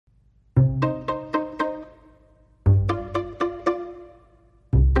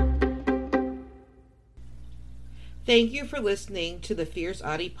Thank you for listening to the Fierce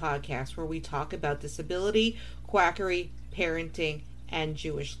Audie podcast, where we talk about disability, quackery, parenting, and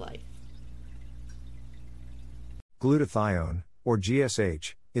Jewish life. Glutathione, or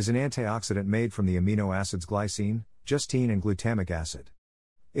GSH, is an antioxidant made from the amino acids glycine, glutathione, and glutamic acid.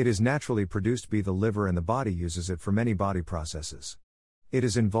 It is naturally produced by the liver, and the body uses it for many body processes. It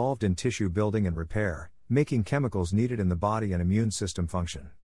is involved in tissue building and repair, making chemicals needed in the body and immune system function.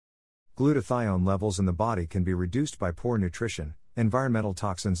 Glutathione levels in the body can be reduced by poor nutrition, environmental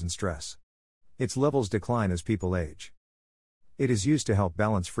toxins, and stress. Its levels decline as people age. It is used to help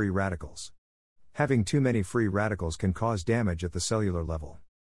balance free radicals. Having too many free radicals can cause damage at the cellular level.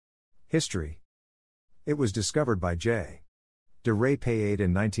 History. It was discovered by J. de Ray-Payade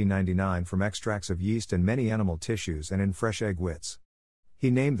in 1999 from extracts of yeast and many animal tissues and in fresh egg whites. He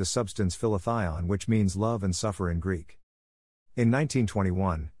named the substance philathion, which means love and suffer in Greek. In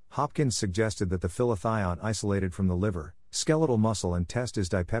 1921, Hopkins suggested that the philathion isolated from the liver, skeletal muscle, and test is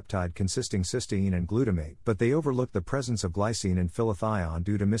dipeptide consisting cysteine and glutamate, but they overlooked the presence of glycine in philathion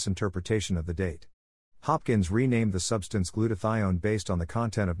due to misinterpretation of the date. Hopkins renamed the substance glutathione based on the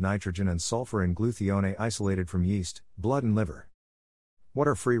content of nitrogen and sulfur in glutathione isolated from yeast, blood, and liver. What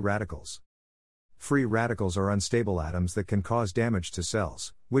are free radicals? Free radicals are unstable atoms that can cause damage to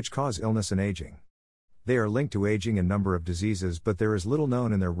cells, which cause illness and aging. They are linked to aging and number of diseases, but there is little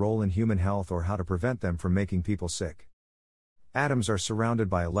known in their role in human health or how to prevent them from making people sick. Atoms are surrounded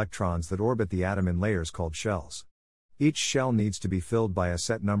by electrons that orbit the atom in layers called shells. Each shell needs to be filled by a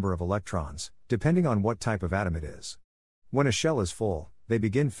set number of electrons, depending on what type of atom it is. When a shell is full, they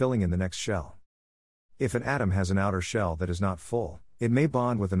begin filling in the next shell. If an atom has an outer shell that is not full, it may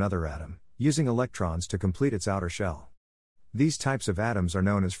bond with another atom, using electrons to complete its outer shell. These types of atoms are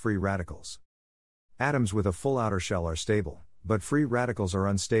known as free radicals. Atoms with a full outer shell are stable, but free radicals are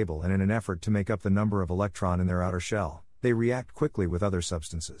unstable, and in an effort to make up the number of electrons in their outer shell, they react quickly with other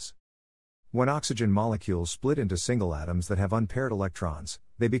substances. When oxygen molecules split into single atoms that have unpaired electrons,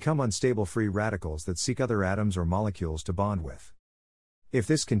 they become unstable free radicals that seek other atoms or molecules to bond with. If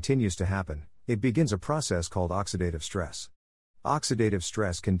this continues to happen, it begins a process called oxidative stress. Oxidative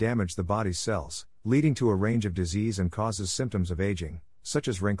stress can damage the body's cells, leading to a range of disease and causes symptoms of aging, such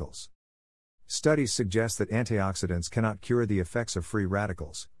as wrinkles. Studies suggest that antioxidants cannot cure the effects of free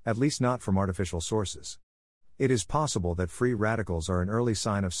radicals, at least not from artificial sources. It is possible that free radicals are an early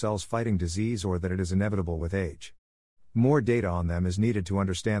sign of cells fighting disease, or that it is inevitable with age. More data on them is needed to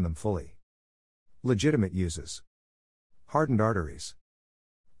understand them fully. Legitimate uses: hardened arteries,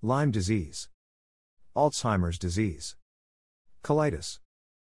 Lyme disease, Alzheimer's disease, colitis,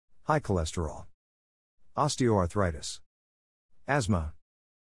 high cholesterol, osteoarthritis, asthma,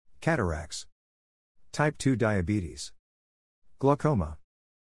 cataracts, type 2 diabetes, glaucoma,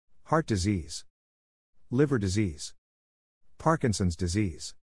 heart disease, liver disease, Parkinson's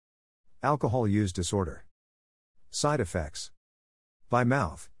disease, alcohol use disorder. Side effects: by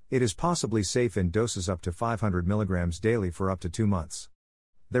mouth, it is possibly safe in doses up to 500 mg daily for up to 2 months.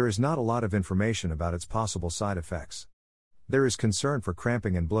 There is not a lot of information about its possible side effects. There is concern for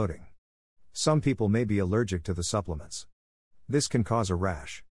cramping and bloating. Some people may be allergic to the supplements. This can cause a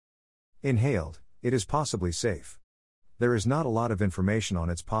rash. Inhaled, it is possibly safe. There is not a lot of information on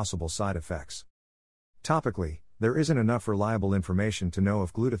its possible side effects. Topically, there isn't enough reliable information to know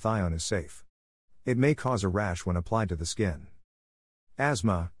if glutathione is safe. It may cause a rash when applied to the skin.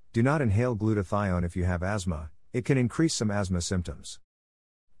 Asthma: do not inhale glutathione if you have asthma, it can increase some asthma symptoms.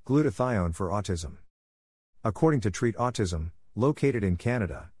 Glutathione for autism. According to Treat Autism, located in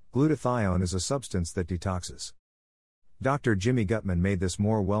Canada, glutathione is a substance that detoxes. Dr. Jimmy Gutman made this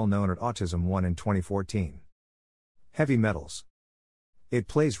more well known at Autism 1 in 2014. Heavy metals. It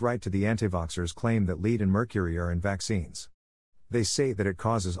plays right to the antivaxxers' claim that lead and mercury are in vaccines. They say that it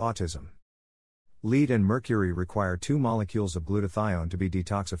causes autism. Lead and mercury require 2 molecules of glutathione to be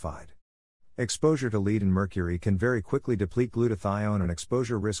detoxified. Exposure to lead and mercury can very quickly deplete glutathione and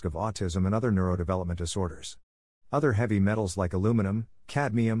exposure risk of autism and other neurodevelopment disorders. Other heavy metals like aluminum,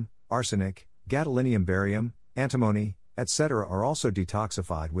 cadmium, arsenic, gadolinium, barium, antimony, etc. are also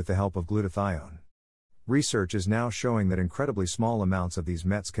detoxified with the help of glutathione. Research is now showing that incredibly small amounts of these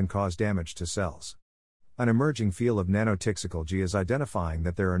mets can cause damage to cells. An emerging field of nanotoxicology is identifying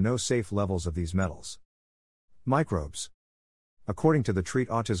that there are no safe levels of these metals. Microbes. According to the Treat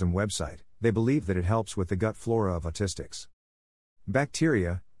Autism website, they believe that it helps with the gut flora of autistics.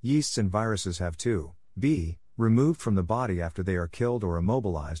 Bacteria, yeasts, and viruses have to be removed from the body after they are killed or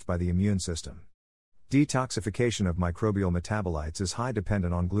immobilized by the immune system. Detoxification of microbial metabolites is high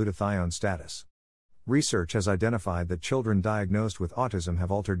dependent on glutathione status. Research has identified that children diagnosed with autism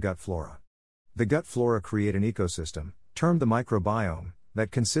have altered gut flora. The gut flora create an ecosystem, termed the microbiome,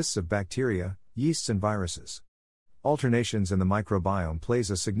 that consists of bacteria, yeasts and viruses. Alternations in the microbiome plays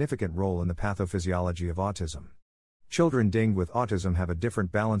a significant role in the pathophysiology of autism. Children dinged with autism have a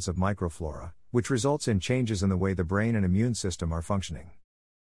different balance of microflora, which results in changes in the way the brain and immune system are functioning.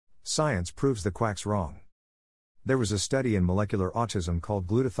 Science proves the quacks wrong. There was a study in molecular autism called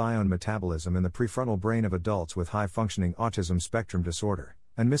glutathione metabolism in the prefrontal brain of adults with high-functioning autism spectrum disorder,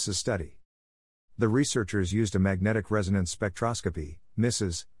 and MIS's study. The researchers used a magnetic resonance spectroscopy,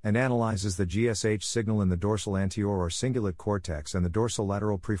 MISS, and analyzes the GSH signal in the dorsal anterior or cingulate cortex and the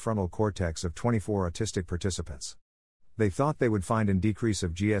dorsolateral prefrontal cortex of 24 autistic participants. They thought they would find a decrease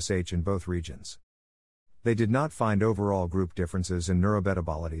of GSH in both regions. They did not find overall group differences in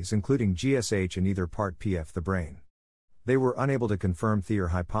neurometabolities including GSH in either part PF the brain. They were unable to confirm their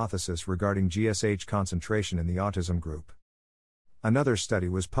hypothesis regarding GSH concentration in the autism group. Another study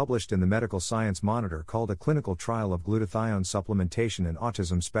was published in the Medical Science Monitor called A Clinical Trial of Glutathione Supplementation in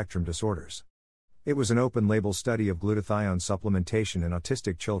Autism Spectrum Disorders. It was an open-label study of glutathione supplementation in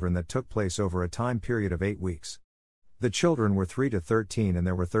autistic children that took place over a time period of 8 weeks. The children were 3 to 13 and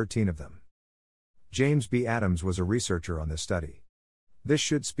there were 13 of them. James B. Adams was a researcher on this study. This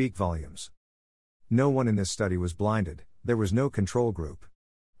should speak volumes. No one in this study was blinded, there was no control group.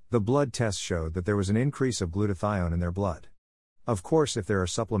 The blood tests showed that there was an increase of glutathione in their blood. Of course, if there are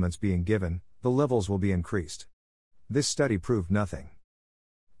supplements being given, the levels will be increased. This study proved nothing.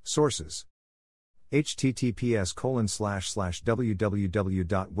 Sources: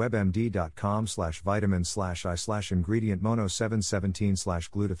 https://www.webmd.com/vitamin/I/ingredient mono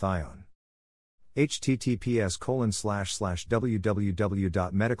 717/glutathione.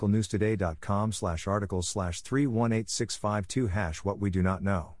 https://www.medicalnewstoday.com/articles/3186522# What we do not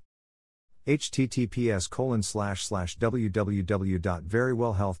know.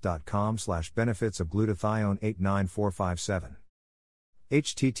 https://www.verywellhealth.com/benefits of glutathione 89457.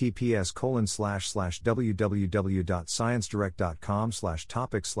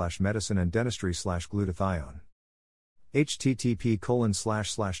 https://www.sciencedirect.com/topics/medicine and dentistry/glutathione.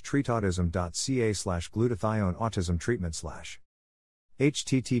 http://treatautism.ca/glutathione autism treatment/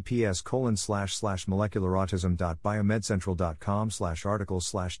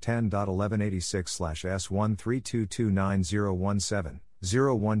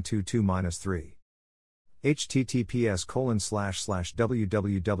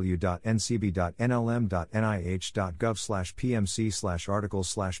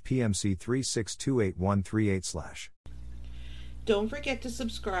 Don't forget to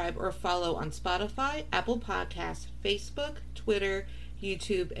subscribe or follow on Spotify, Apple Podcasts, Facebook, Twitter,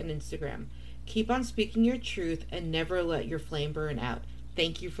 YouTube, and Instagram. Keep on speaking your truth and never let your flame burn out.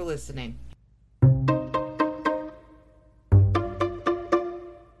 Thank you for listening.